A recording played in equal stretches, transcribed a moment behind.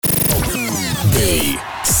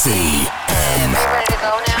BCM. Ready to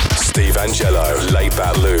go now? Steve Angelo,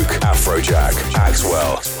 Laidback Luke, Afrojack,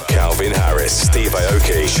 Axwell, Calvin Harris, Steve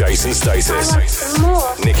Aoki, Jason Status,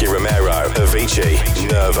 Nicky Romero, Avicii,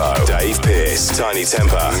 Nervo, Dave Pearce, Tiny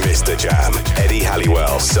Temper, Mr. Jam, Eddie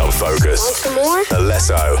Halliwell, Some Focus, Want some more?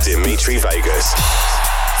 Alesso, Dimitri Vegas.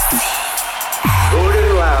 Good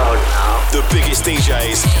and loud now. The biggest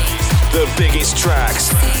DJs, the biggest tracks,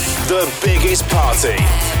 the biggest party.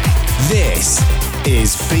 This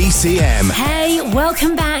is BCM. Hey,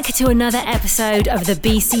 welcome back to another episode of the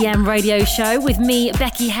BCM radio show with me,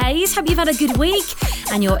 Becky Hayes. Hope you've had a good week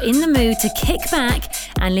and you're in the mood to kick back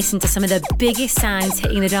and listen to some of the biggest sounds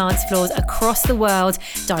hitting the dance floors across the world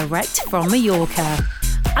direct from Mallorca.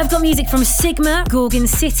 I've got music from Sigma, Gorgon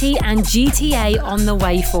City and GTA on the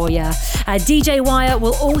way for you. DJ Wire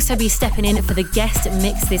will also be stepping in for the guest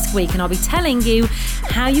mix this week, and I'll be telling you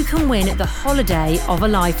how you can win the holiday of a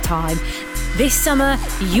lifetime. This summer,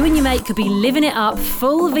 you and your mate could be living it up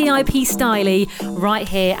full VIP styly right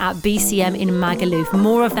here at BCM in Magaluf.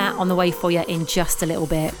 More of that on the way for you in just a little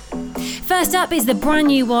bit. First up is the brand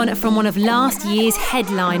new one from one of last year's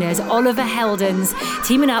headliners, Oliver Heldens,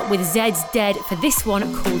 teaming up with Zed's Dead for this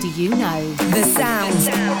one called You Know. The sound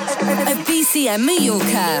of BCM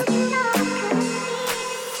Mallorca. You know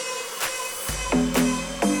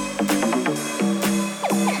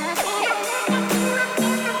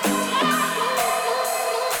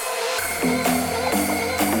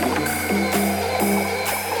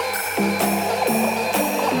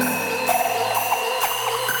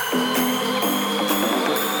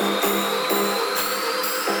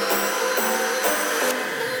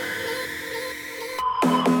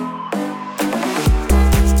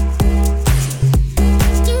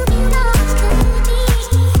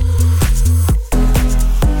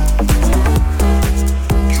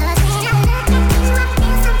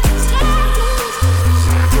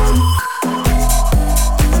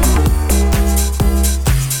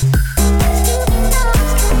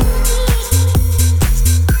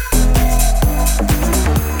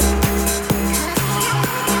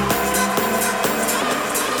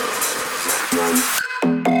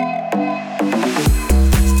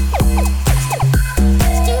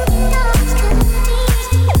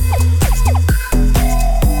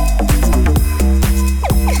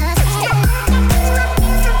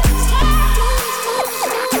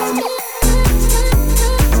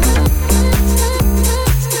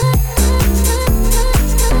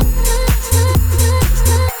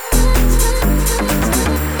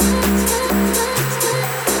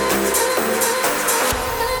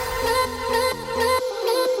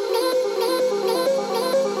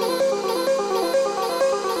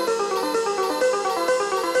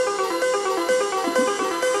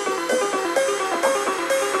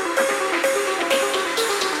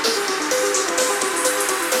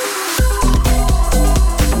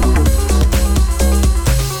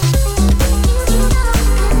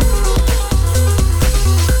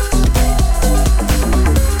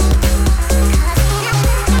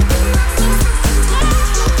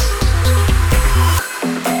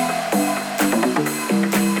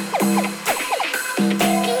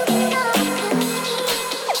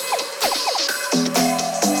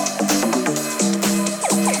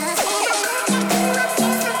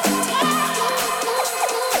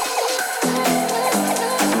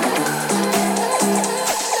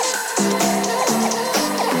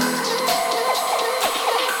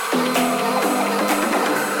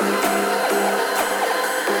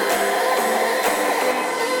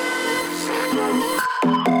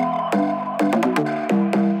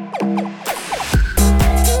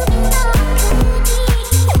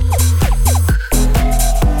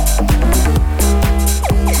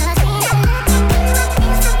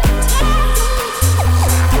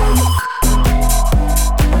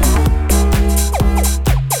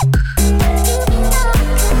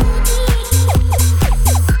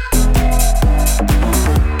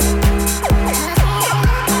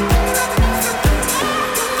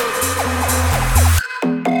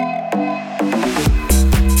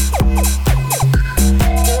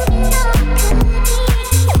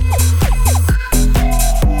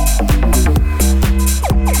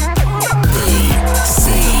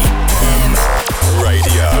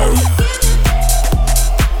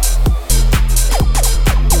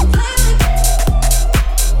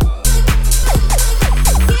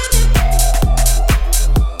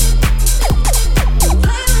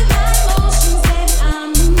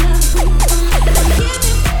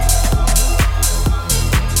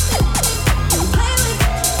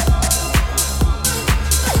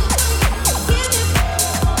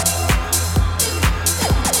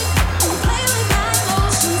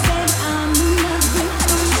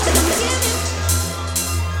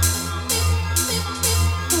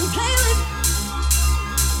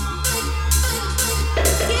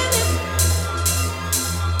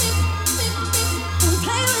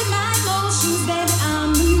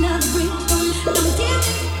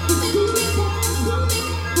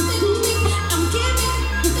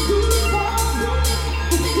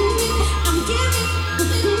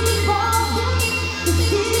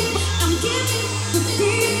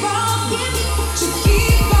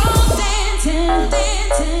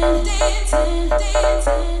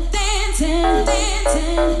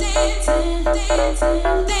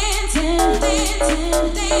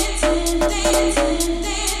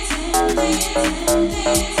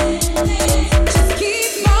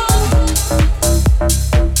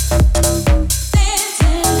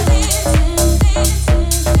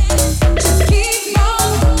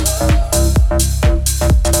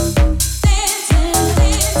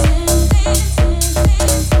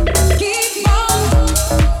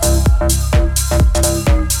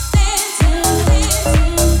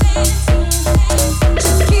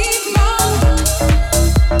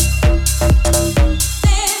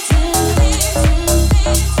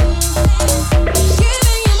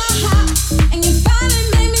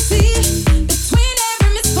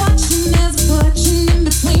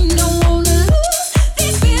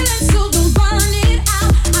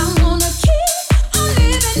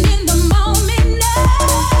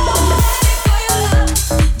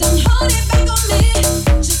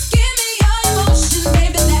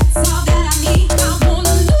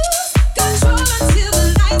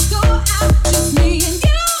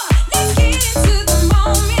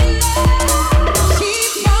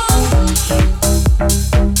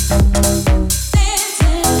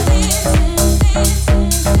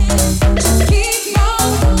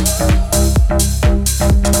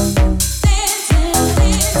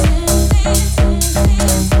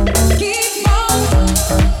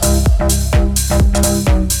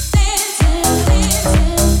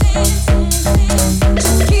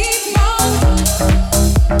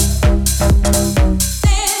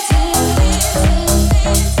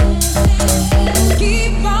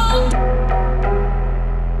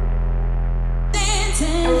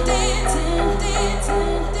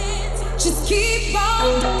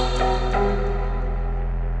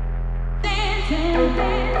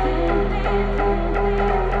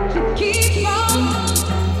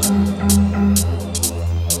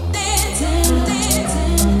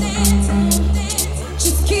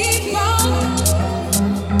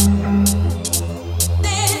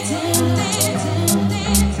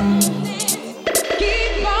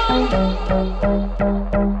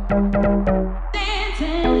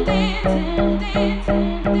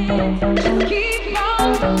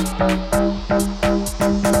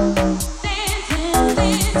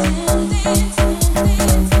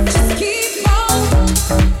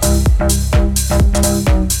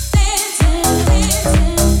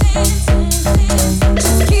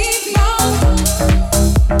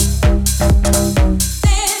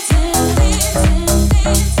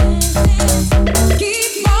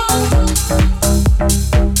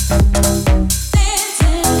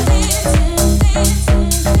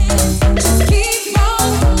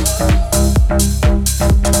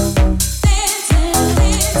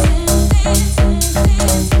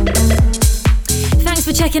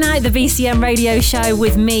The BCM radio show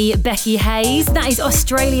with me, Becky Hayes. That is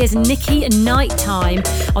Australia's Nikki Nighttime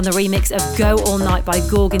on the remix of Go All Night by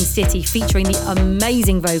Gorgon City, featuring the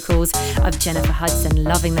amazing vocals of Jennifer Hudson.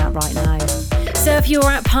 Loving that right now. So if you were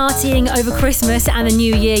out partying over Christmas and the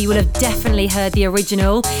New Year, you will have definitely heard the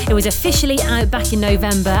original. It was officially out back in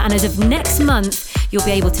November, and as of next month, you'll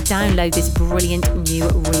be able to download this brilliant new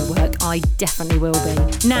rework. I definitely will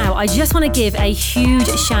be. Now, I just want to give a huge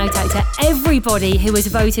shout out to everybody who has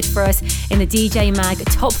voted for us in the DJ Mag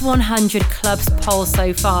Top 100 Clubs poll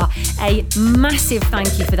so far. A massive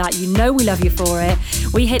thank you for that. You know we love you for it.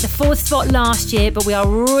 We hit the 4th spot last year, but we are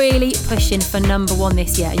really pushing for number 1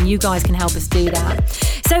 this year, and you guys can help us do that.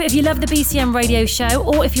 So if you love the BCM radio show,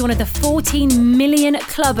 or if you're one of the 14 million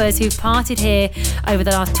clubbers who've partied here over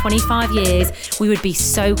the last 25 years, we would be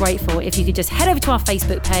so grateful if you could just head over to our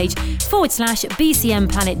Facebook page /BCM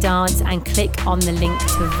Planet Dance and click on the link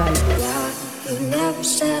to vote. Yeah, you never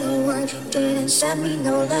said a word, you didn't send me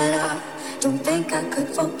no letter. Don't think I could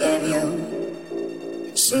forgive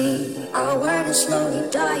you. See, our word is slowly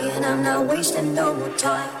dying, I'm not wasting no more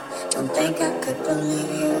time. Don't think I could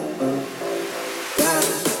believe you. Yeah,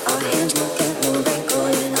 our hands will get no wrinkle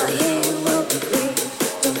and our hair will be green.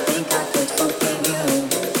 Don't think I could forgive you.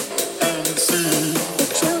 And see, the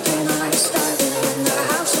children are starving and their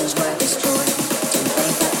houses were destroyed. Don't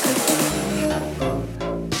think I could believe you.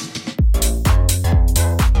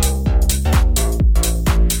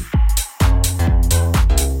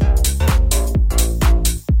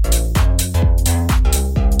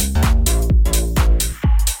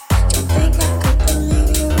 Don't think I could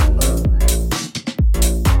believe you.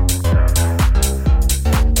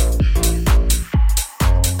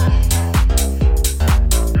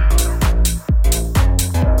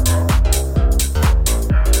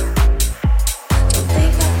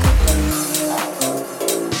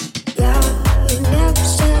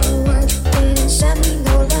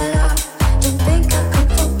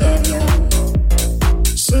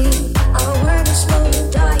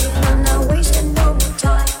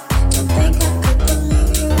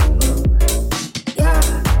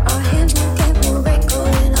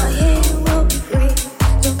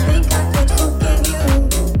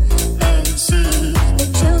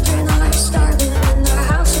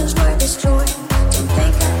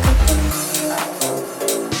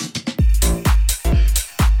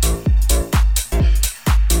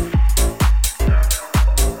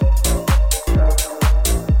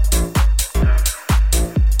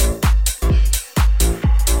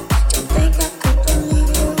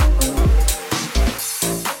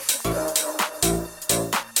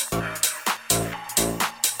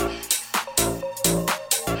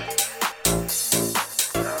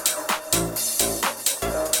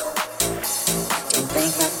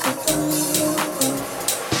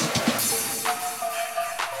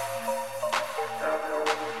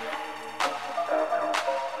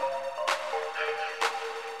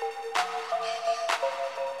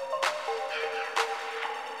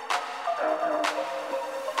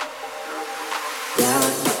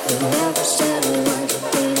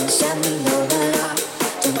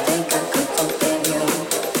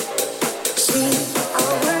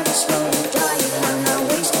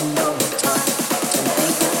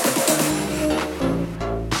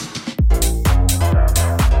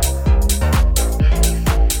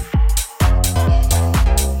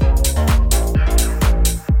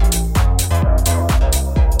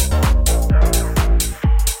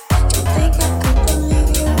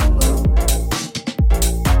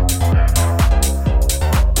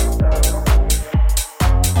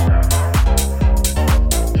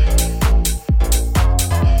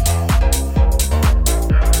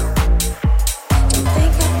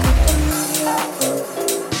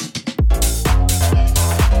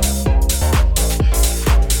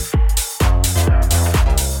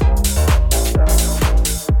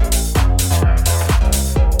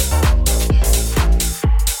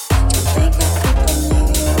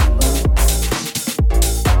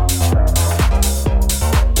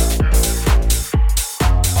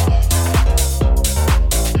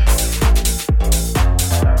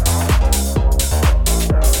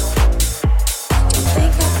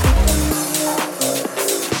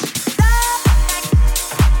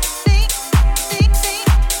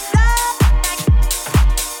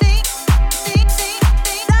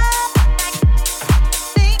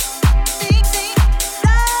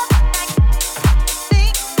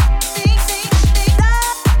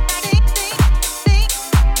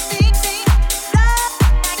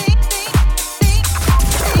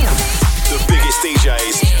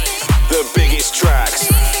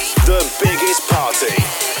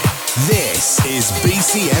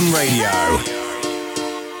 BCM Radio.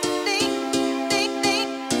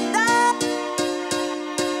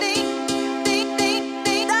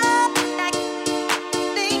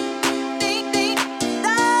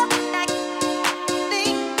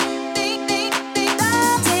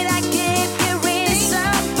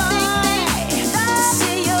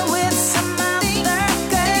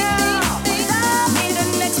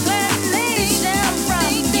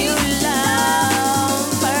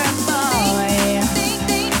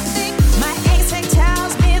 My ex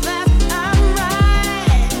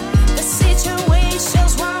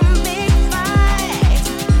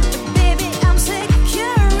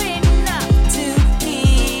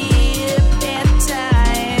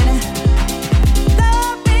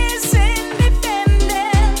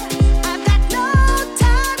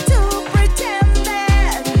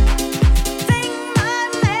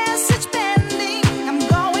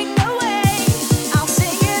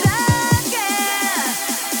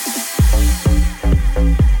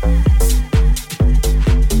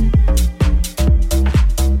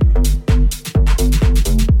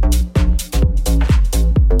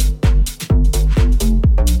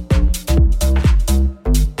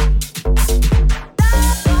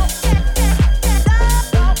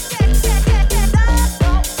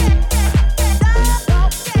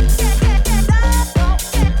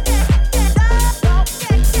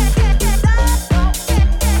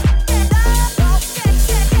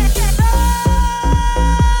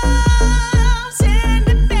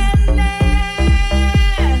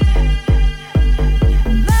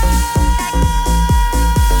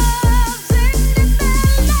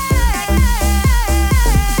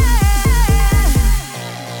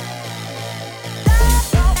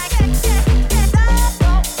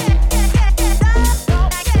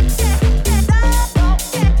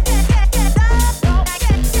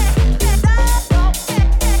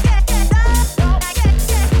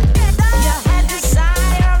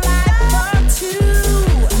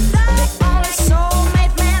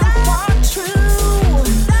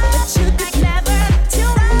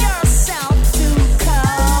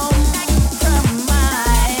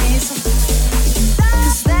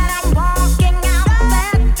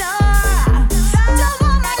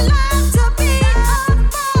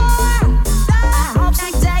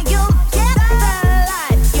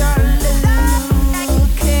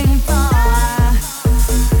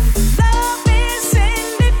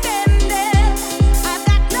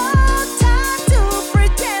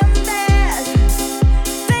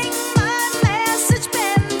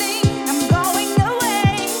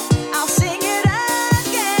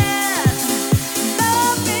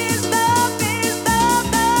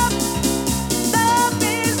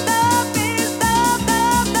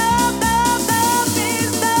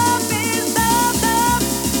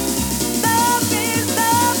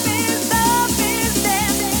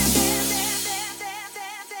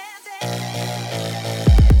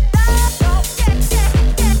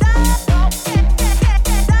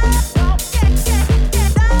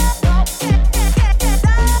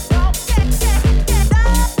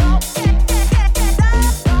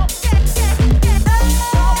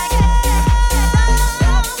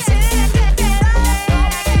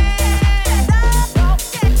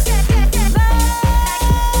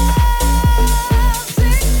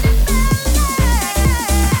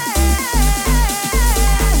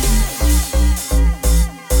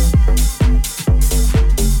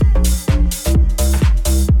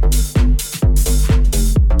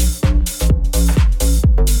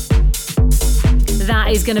That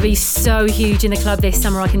is going to be so huge in the club this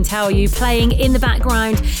summer, I can tell you. Playing in the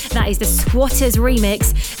background, that is the Squatters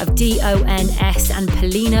remix of DONS and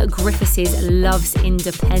Paulina Griffiths' Love's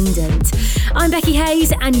Independent. I'm Becky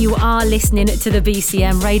Hayes and you are listening to the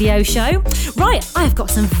BCM radio show. Right, I've got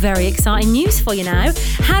some very exciting news for you now.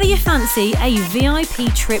 How do you fancy a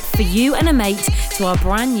VIP trip for you and a mate to our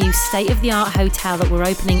brand new state-of-the-art hotel that we're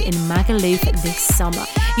opening in Magaluf this summer?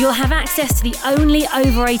 You'll have access to the only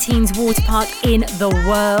over-18s water park in the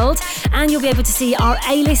world, and you'll be able to see our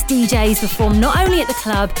A-list DJs perform not only at the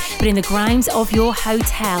club but in the grounds of your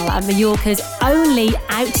hotel at Mallorca's only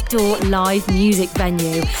outdoor live music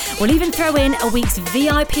venue. We'll even throw in a week's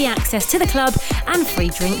VIP access to the club and free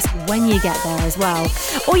drinks when you get there as well.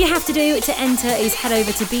 All you have to do to enter is head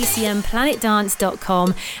over to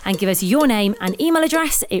bcmplanetdance.com and give us your name and email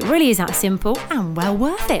address. It really is that simple and well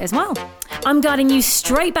worth it as well. I'm guiding you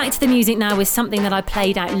straight back to the music now with something that I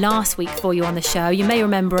played out last week for you on the show. You may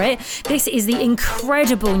remember it. This is the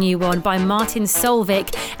incredible new one by Martin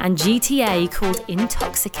Solveig and GTA called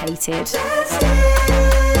Intoxicated.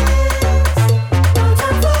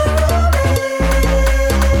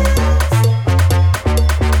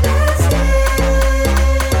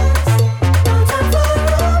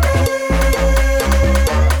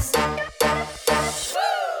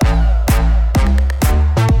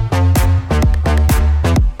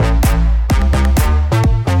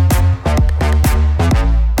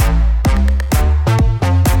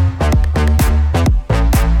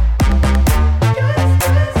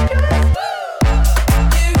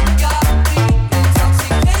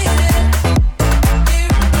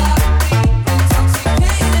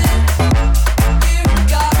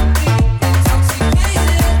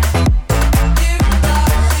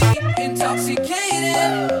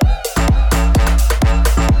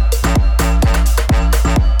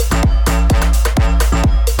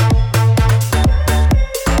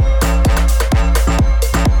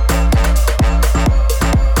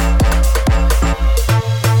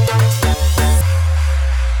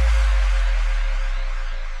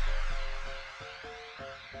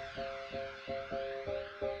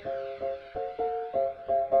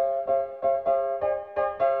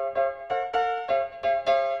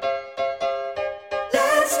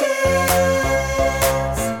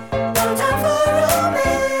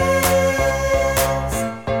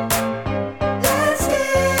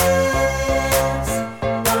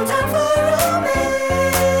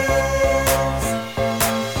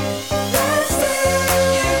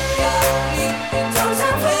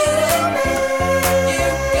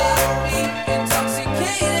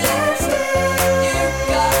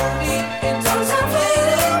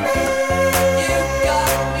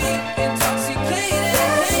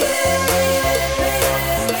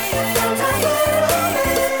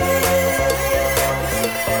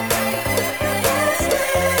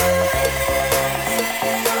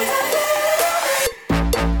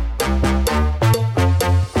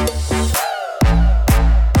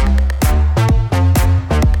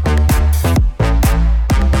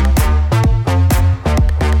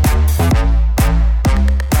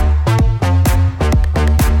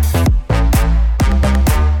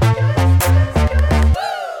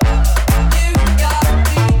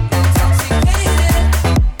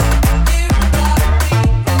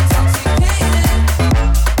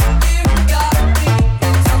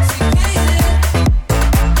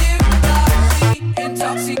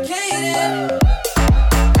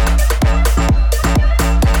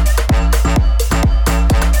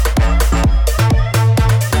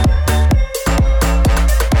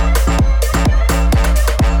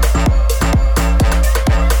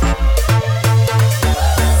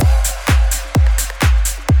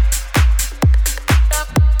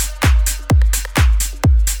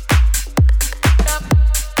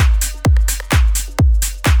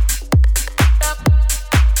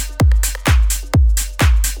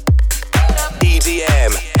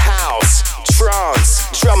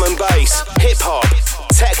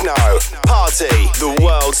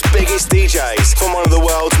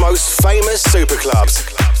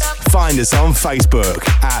 Find us on Facebook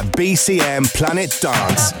at BCM Planet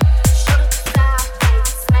Dance.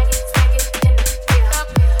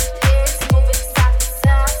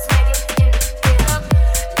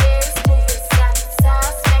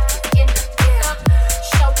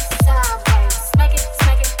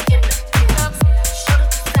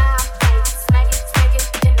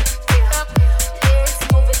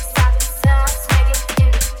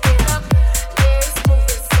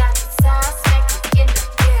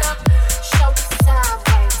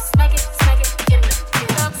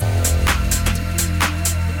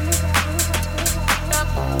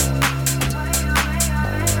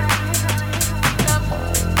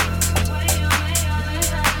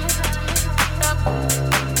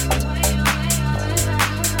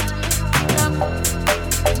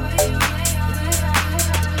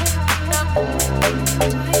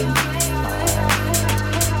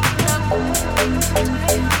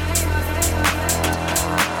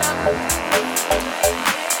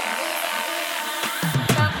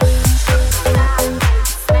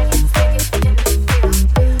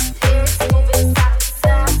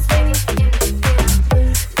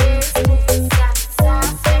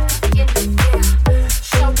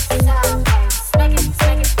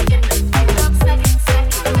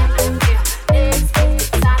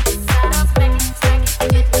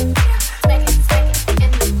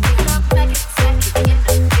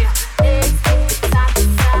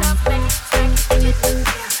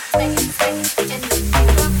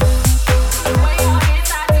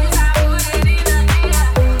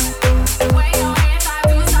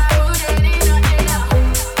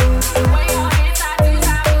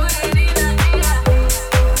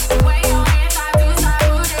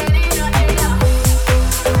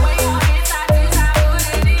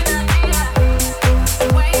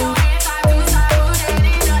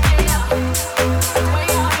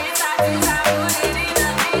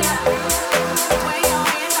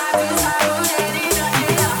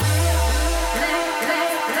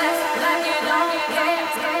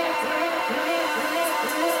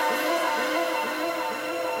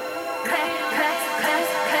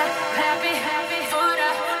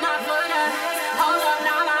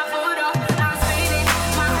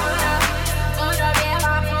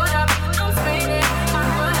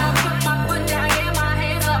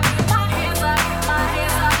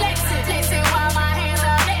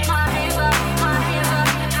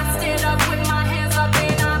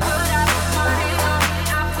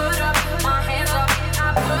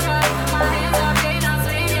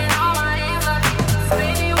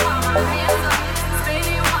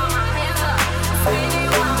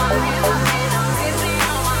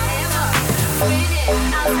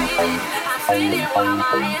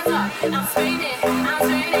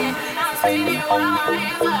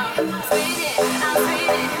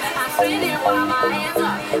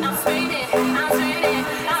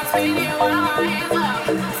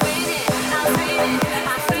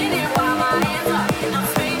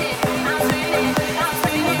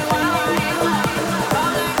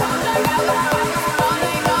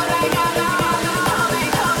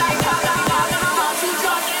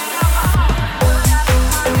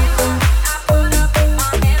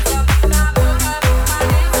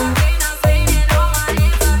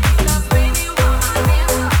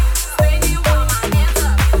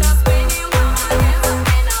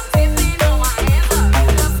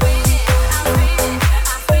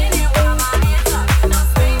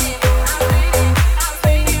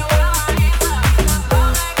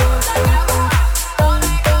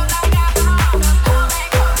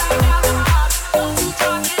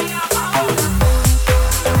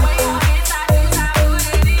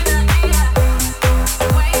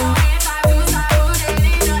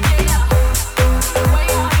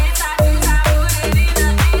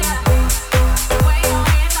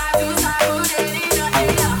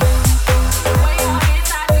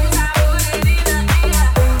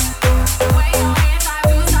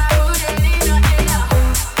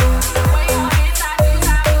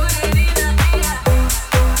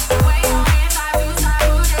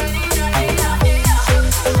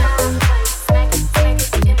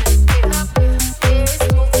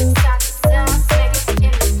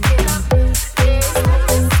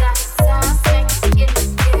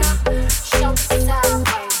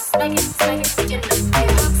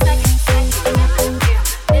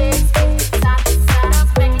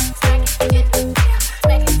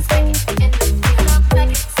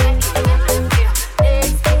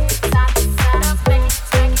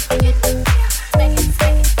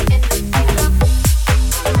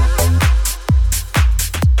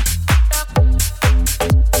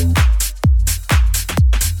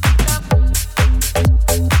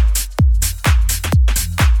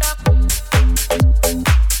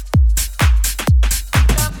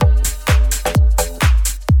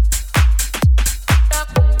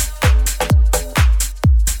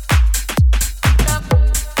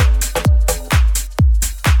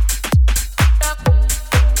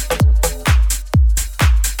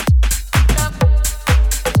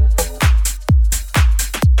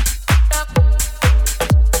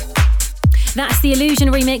 That's the Illusion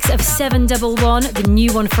remix of 711, the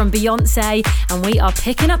new one from Beyonce, and we are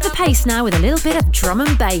picking up the pace now with a little bit of drum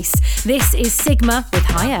and bass. This is Sigma with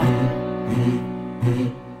Higher.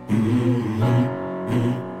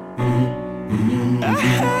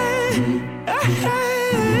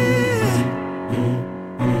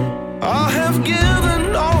 I have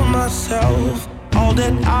given all myself, all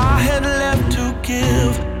that I had left to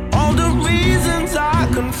give, all the reasons I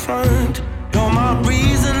confront. You're my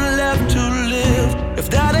reason left to live. If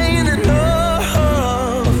that ain't enough,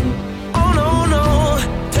 oh no, no,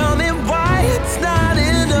 tell me why it's not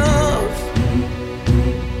enough.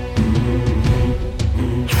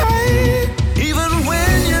 Hey, even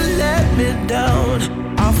when you let me down,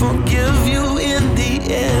 I'll forgive you in the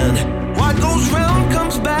end. What goes round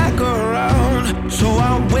comes back around, so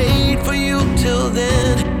I'll wait for you till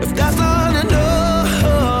then. If that's not enough,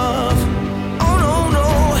 oh no,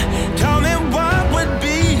 no, tell me what would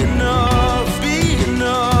be enough, be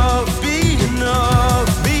enough.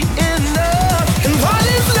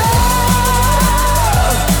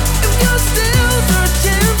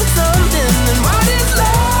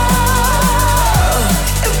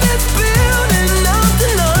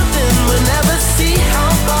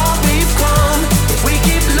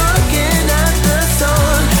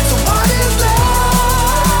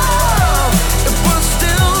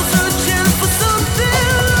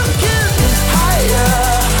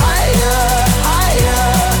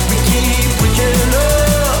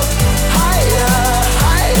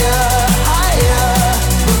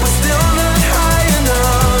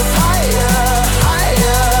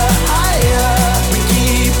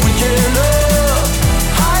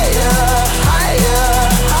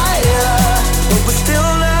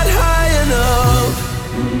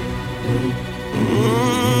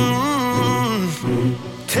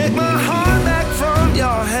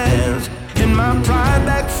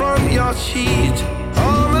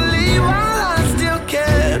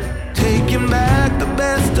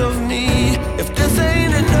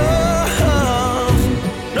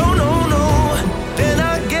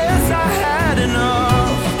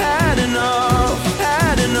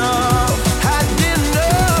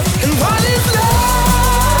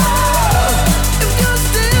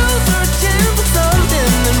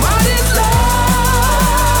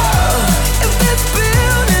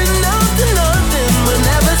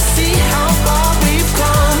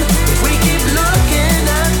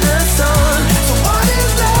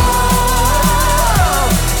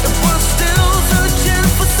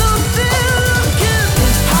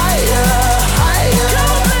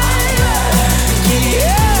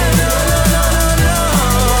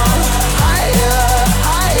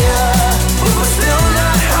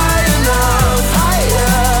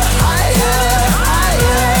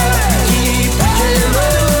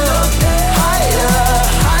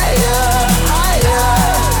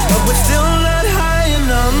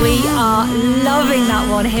 Loving that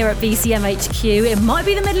one here at BCM HQ. It might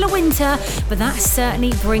be the middle of winter, but that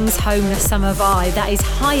certainly brings home the summer vibe. That is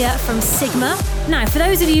Higher from Sigma. Now, for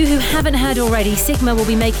those of you who haven't heard already, Sigma will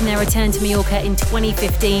be making their return to Mallorca in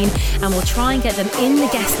 2015, and we'll try and get them in the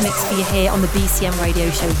guest mix for you here on the BCM radio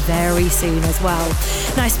show very soon as well.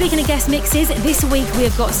 Now, speaking of guest mixes, this week we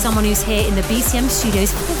have got someone who's here in the BCM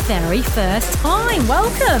studios for the very first time.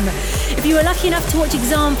 Welcome! If you were lucky enough to watch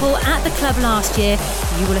Example at the club last year,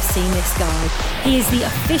 you will have seen this guy. He is the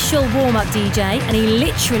official warm-up DJ, and he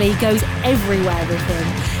literally goes everywhere with him.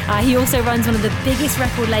 He also runs one of the biggest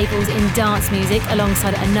record labels in dance music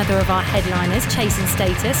alongside another of our headliners, Chasing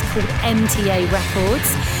Status, called MTA Records.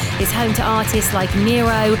 It's home to artists like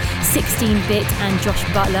Nero, 16-Bit and Josh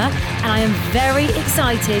Butler, and I am very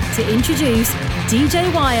excited to introduce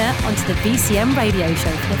DJ Wire onto the BCM radio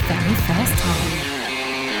show for the very first time.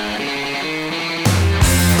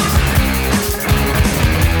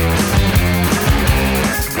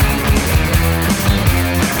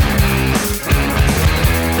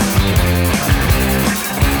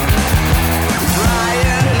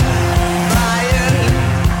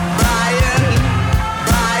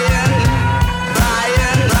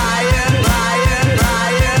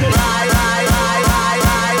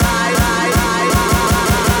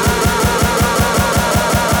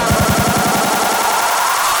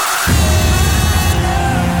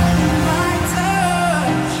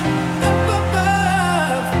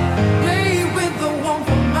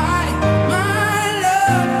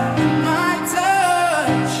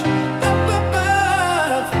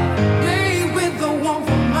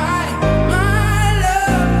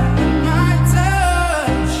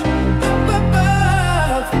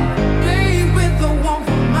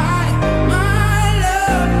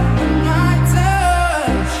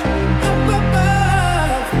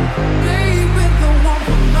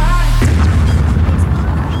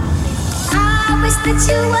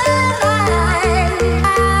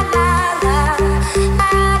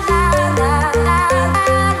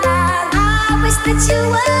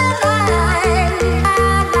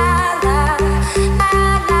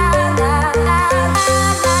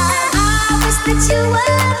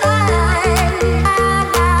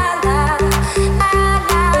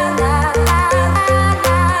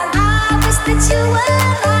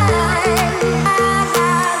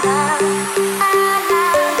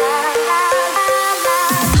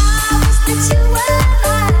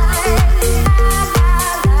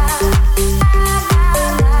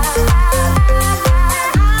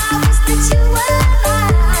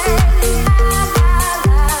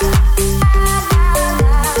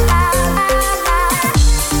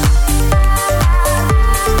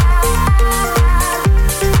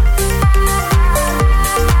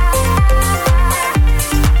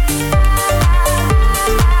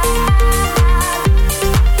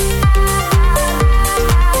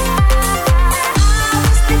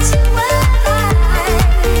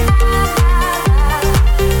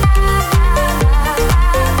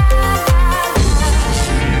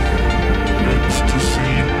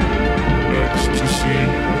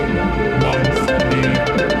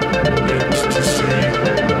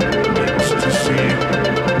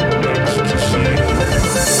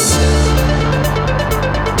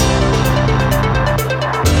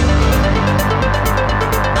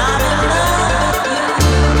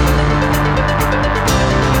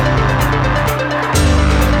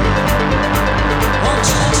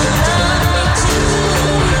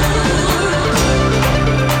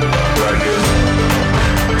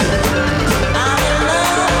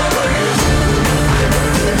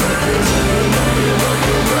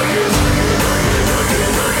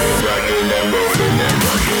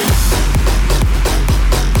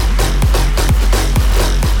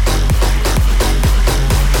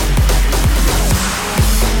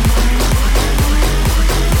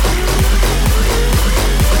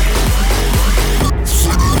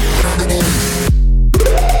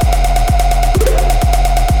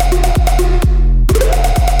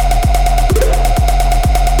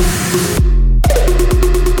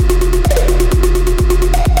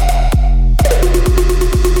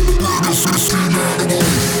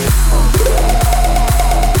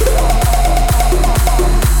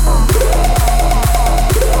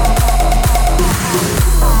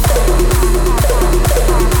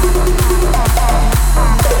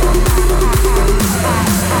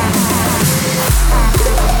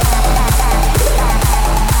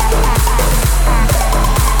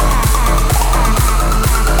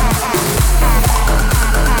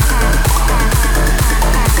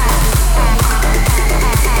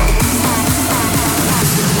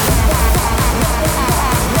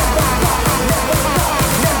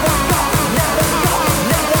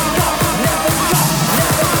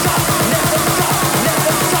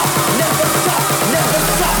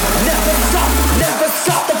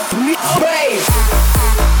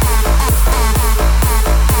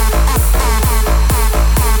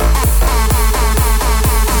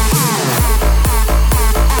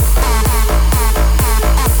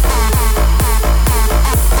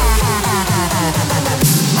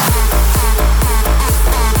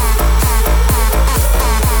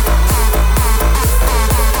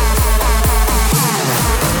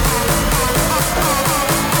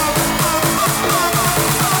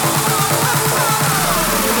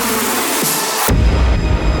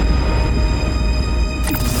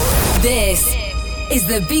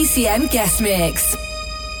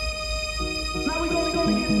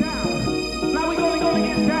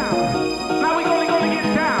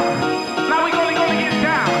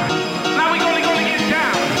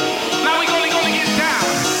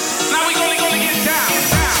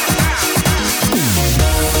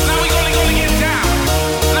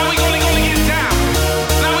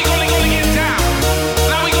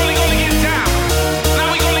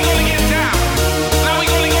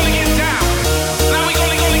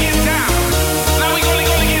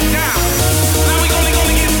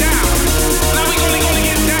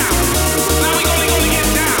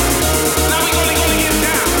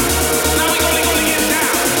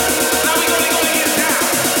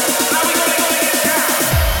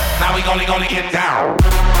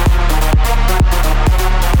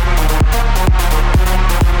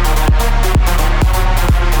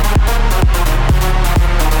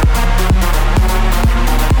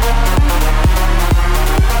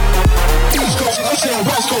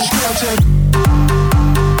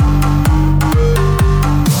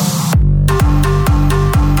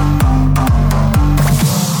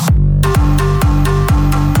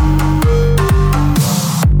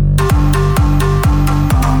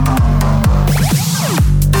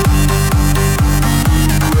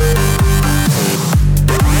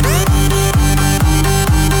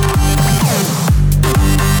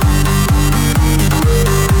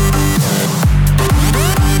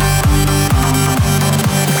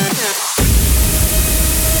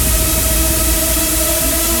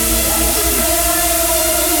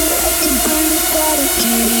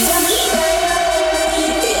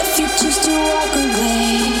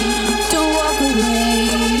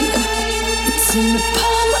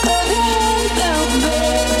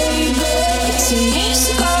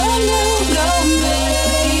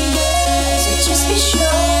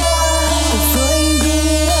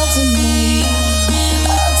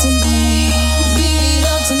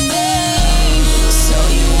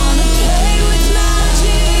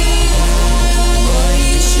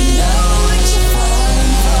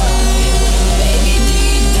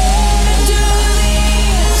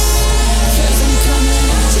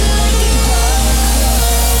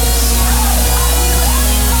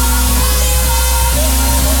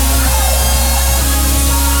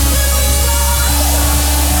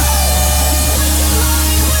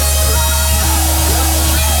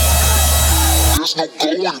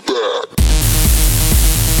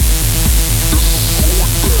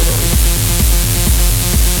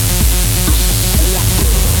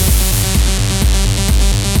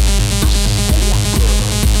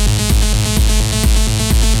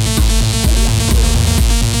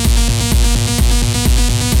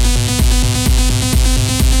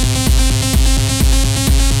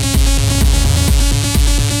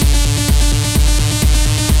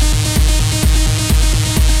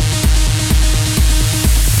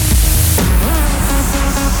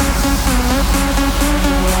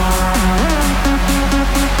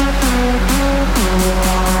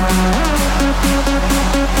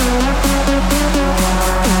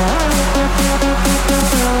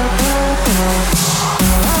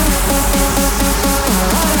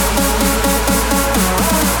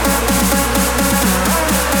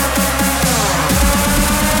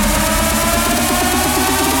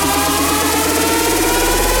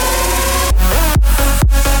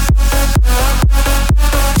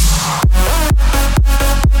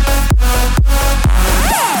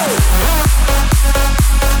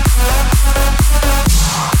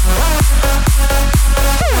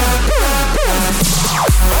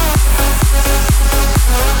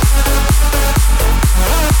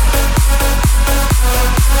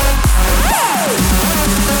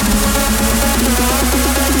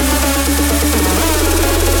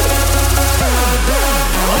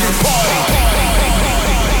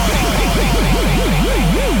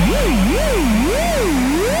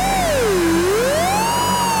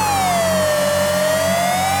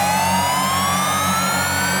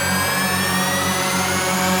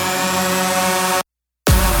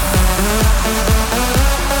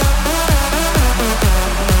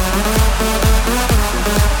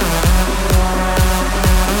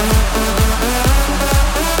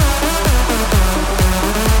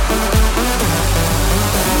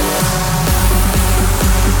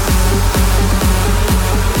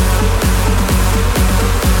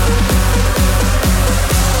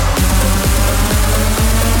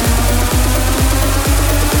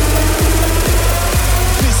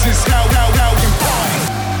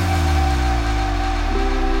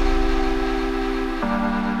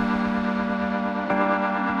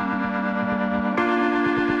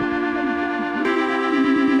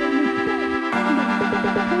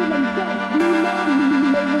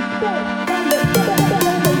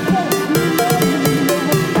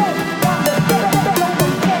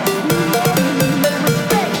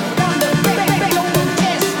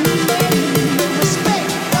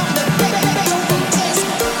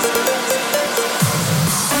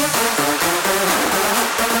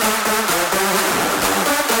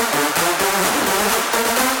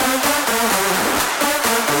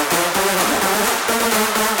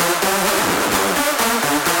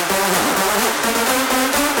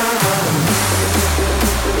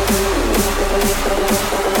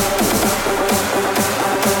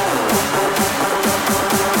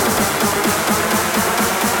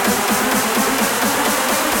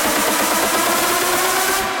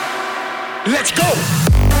 Let's go.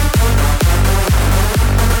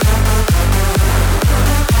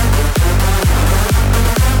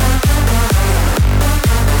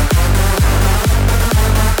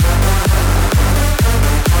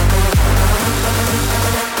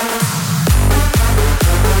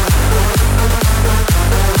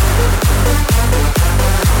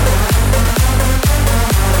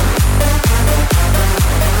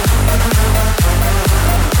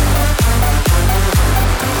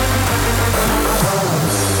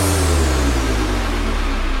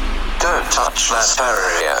 Touch that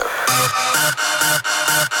stereo.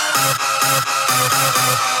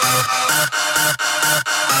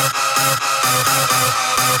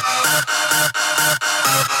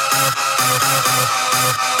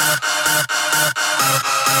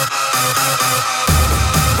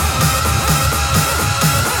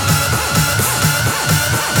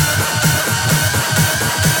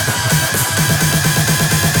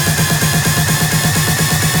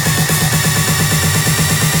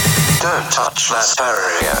 Don't touch that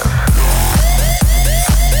stereo.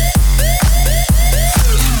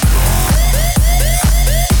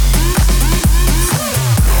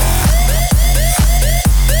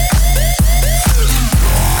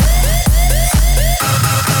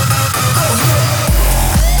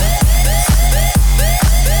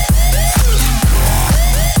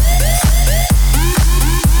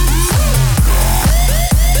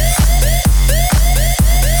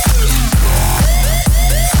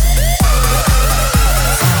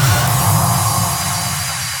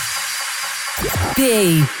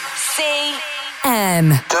 BCM.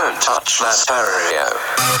 Don't touch that stereo.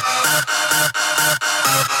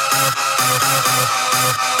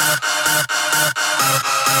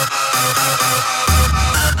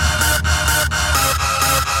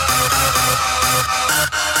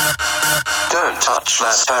 Don't touch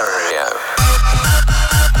that stereo.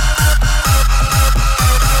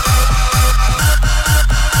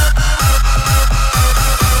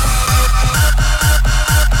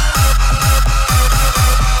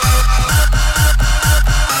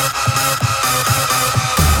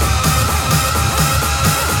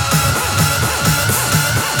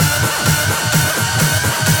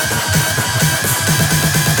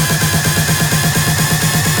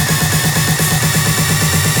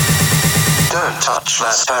 Touch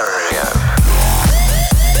that stereo.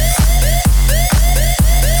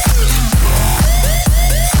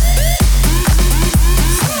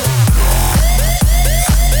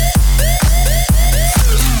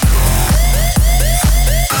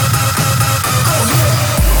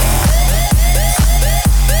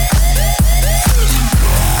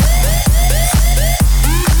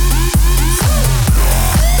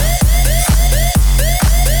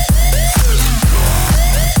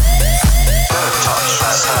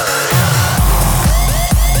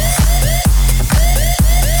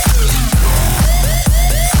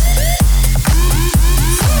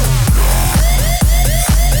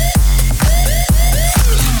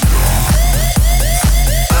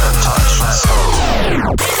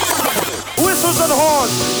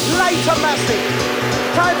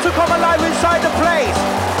 Time to come alive inside the place.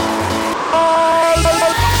 All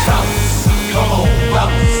bounce, come on,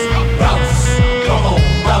 bounce, bounce, come on,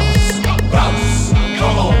 bounce, bounce,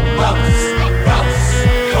 come on, bounce, bounce,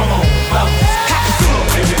 come on, bounce.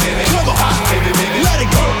 Baby, baby, come on, baby, baby, let it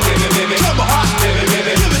go, baby, baby, come on, baby,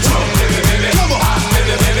 baby, give it to me, baby, baby, come on,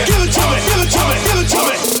 baby, baby, give it to me, give it to me, give it to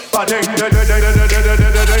me. Ba-ding,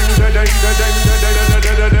 da-da-da-da-da-da-da-da-da-ding, ba-ding,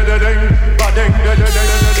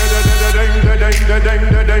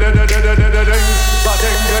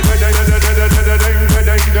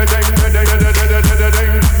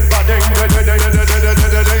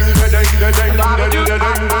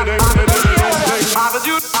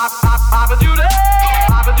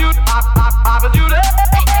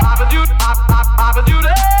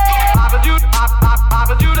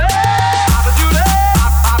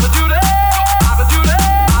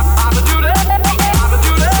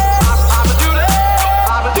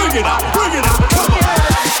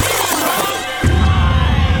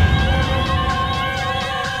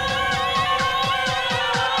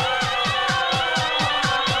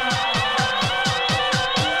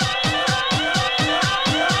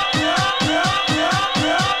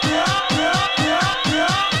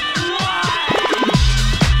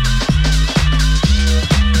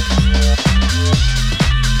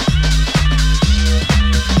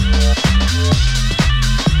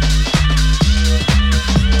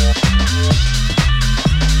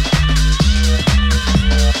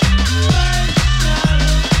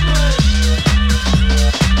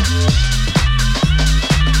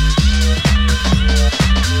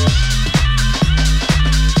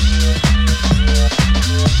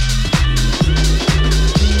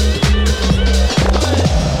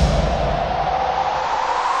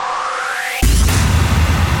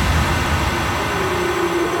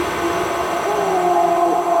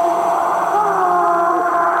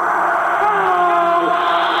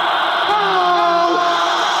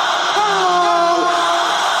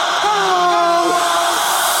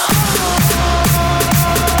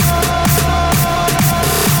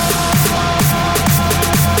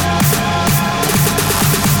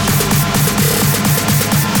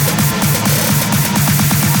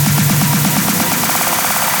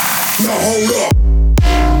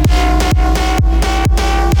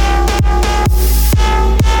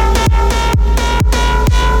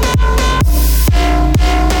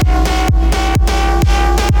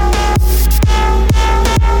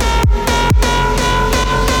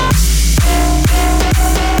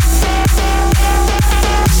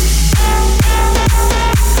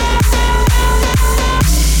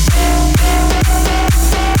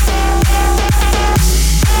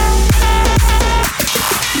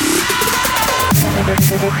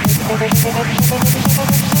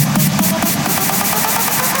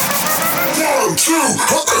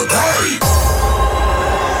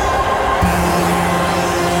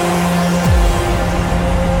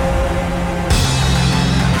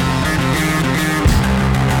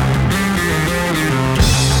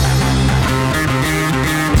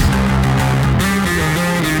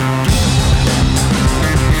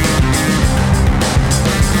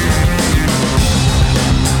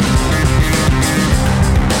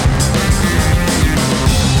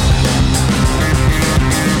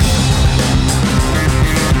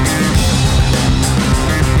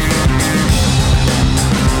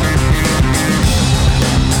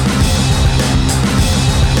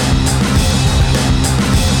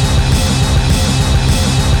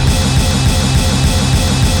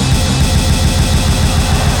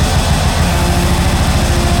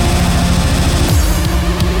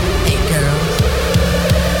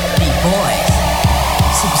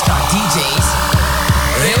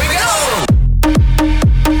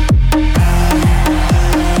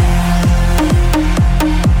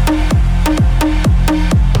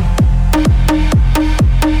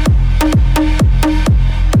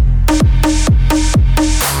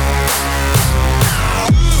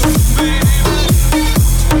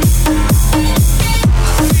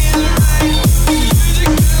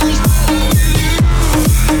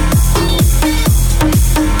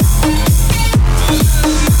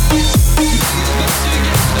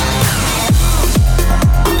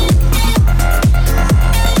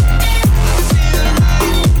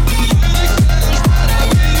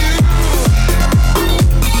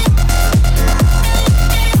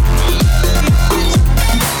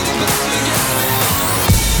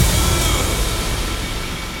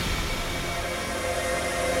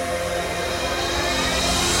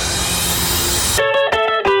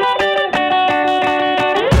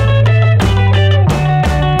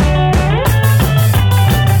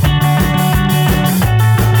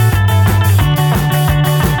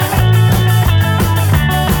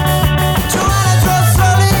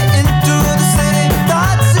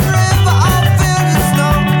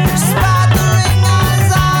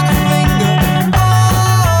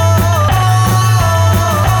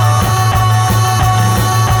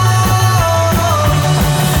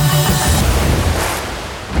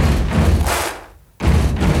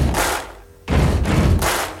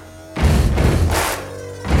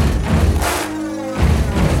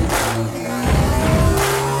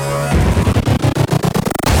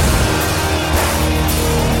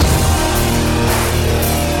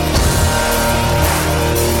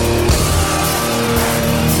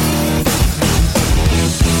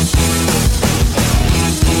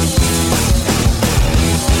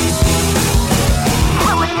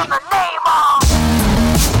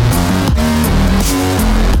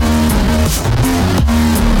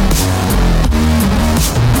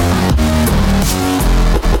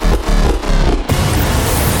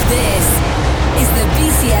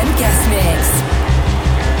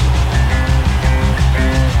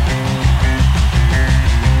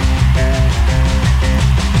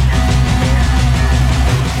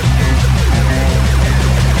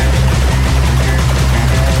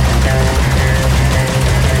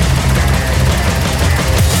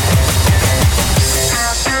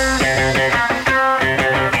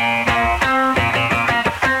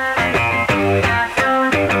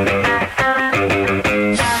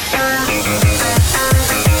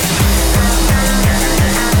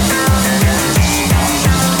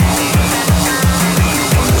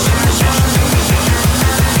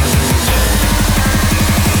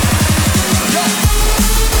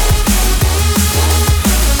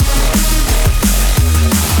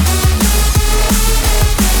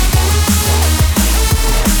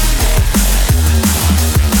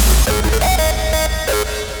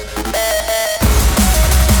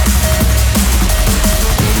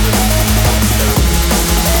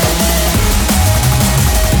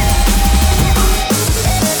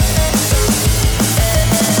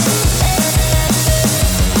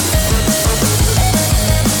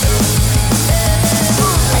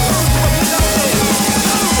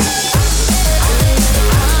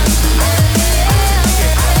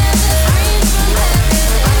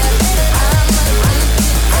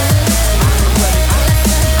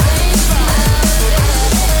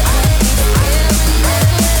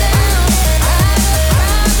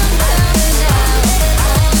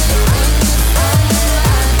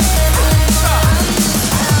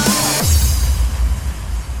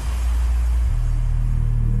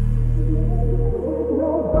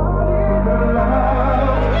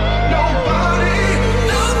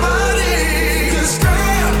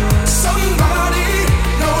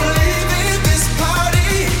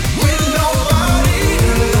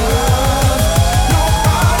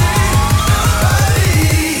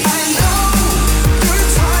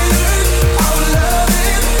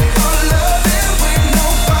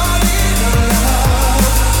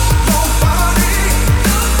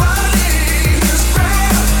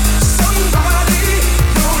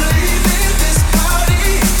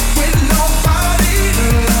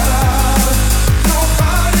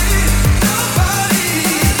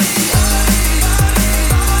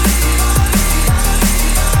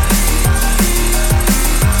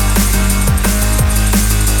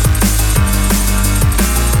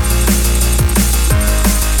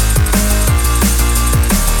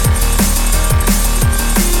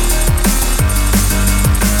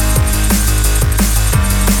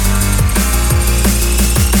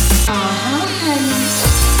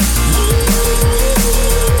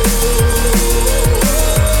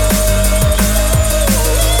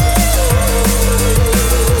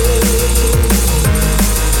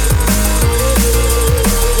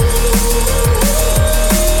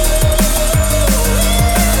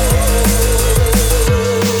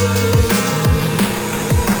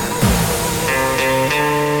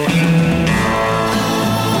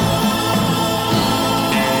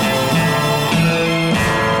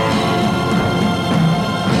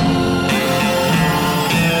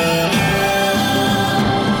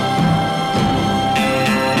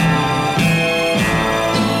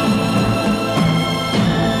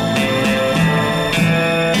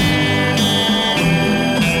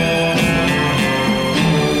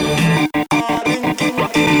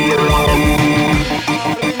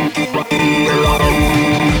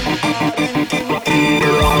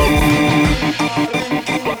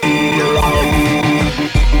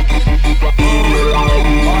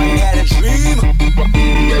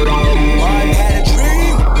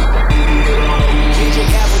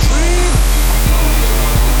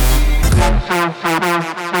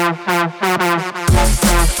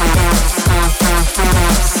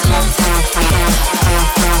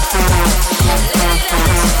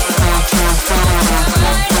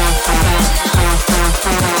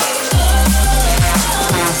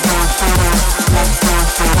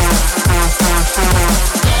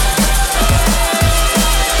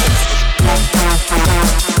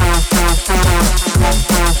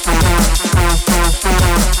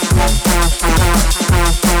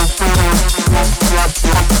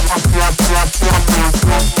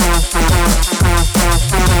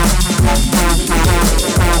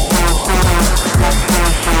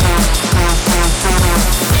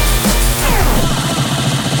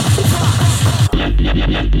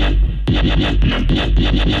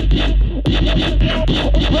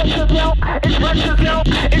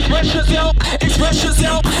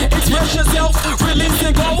 Express yourself, release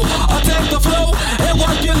and go. Attack the flow and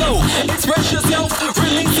wipe your low. Express yourself,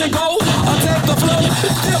 release and go. Attack the flow,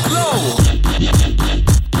 dip low.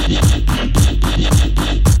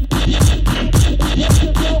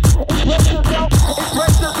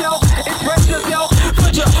 Express yourself.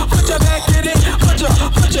 Put your back in it. Put your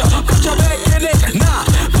back in it. Nah.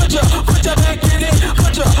 Put your back in it.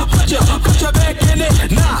 Put your back in it. Nah. Put your back in it.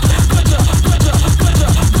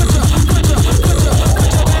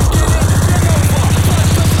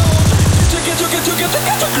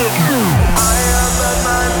 I am a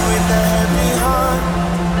man with a heavy heart,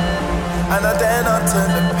 and I dare not turn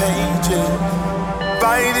the pages.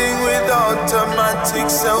 Fighting with automatic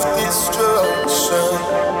self-destruction.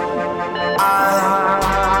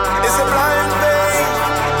 It's a blind faith,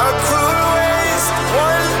 a cruel waste,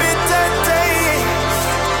 one bitter day.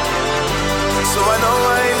 So I know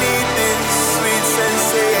I need this sweet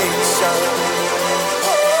sensation.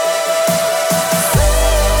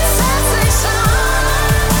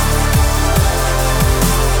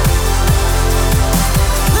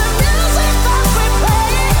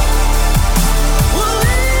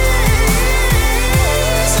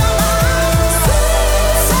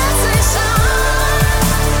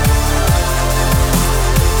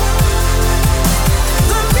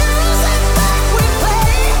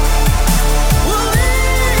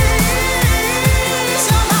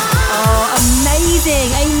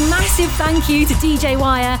 Thank you to DJ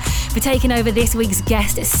Wire for taking over this week's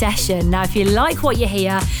guest session. Now, if you like what you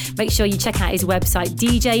hear, make sure you check out his website,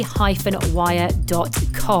 dj-wire.com.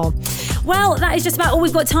 Well, that is just about all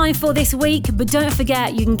we've got time for this week, but don't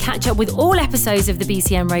forget you can catch up with all episodes of the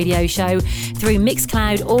BCM radio show through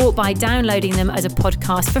Mixcloud or by downloading them as a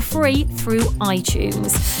podcast for free through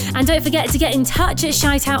iTunes. And don't forget to get in touch,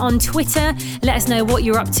 shout out on Twitter, let us know what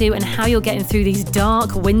you're up to and how you're getting through these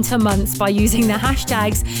dark winter months by using the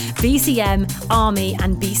hashtags BCM Army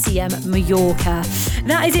and BCM Mallorca.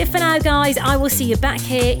 That is it for now, guys. I will see you back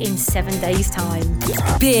here in 7 days' time.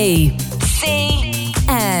 BCM.